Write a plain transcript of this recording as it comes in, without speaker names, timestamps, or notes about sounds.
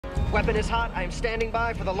Weapon is hot. I am standing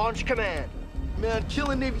by for the launch command. Man,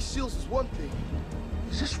 killing Navy SEALs is one thing.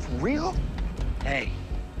 Is this for real? Hey,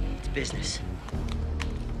 it's business.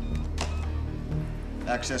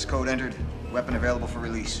 Access code entered. Weapon available for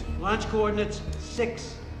release. Launch coordinates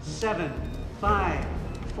 6, 7, 5,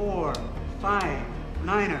 4, 5,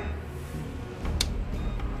 9er.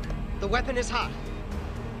 The weapon is hot.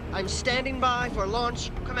 I'm standing by for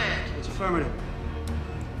launch command. It's affirmative.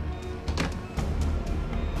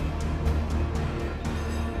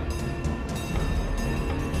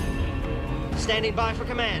 Standing by for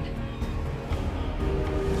command.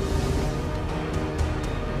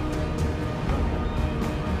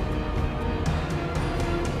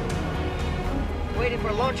 Waiting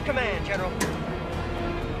for launch command, General.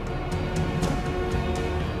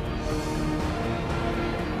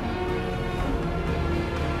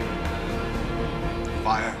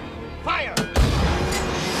 Fire. Fire!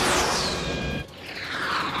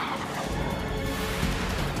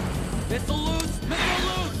 Missile loose! Missile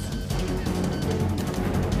loose!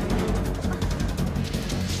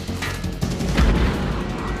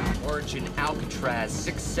 Origin Alcatraz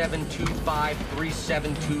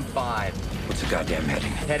 67253725. What's the goddamn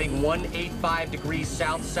heading? Heading 185 degrees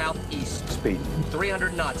south-southeast. Speed.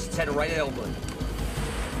 300 knots. It's headed right at Oakland.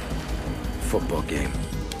 Football game.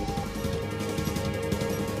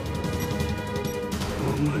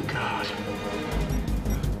 Oh my God.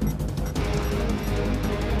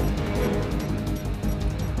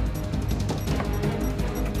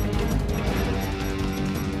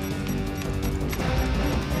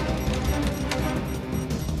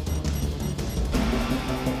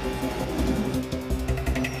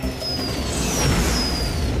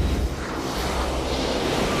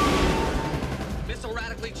 Missile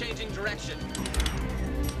radically changing direction.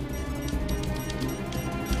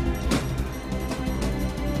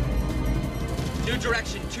 New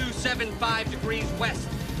direction, 275 degrees west.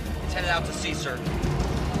 It's headed out to sea, sir.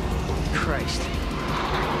 Christ.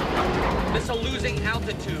 Missile losing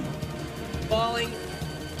altitude. Falling.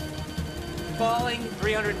 Falling.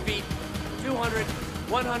 300 feet. 200.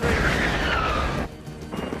 100.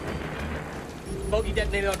 Bogey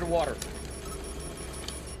detonated underwater.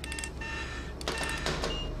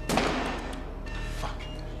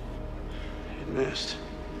 It missed.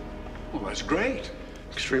 Well, that's great.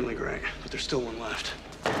 Extremely great, but there's still one left.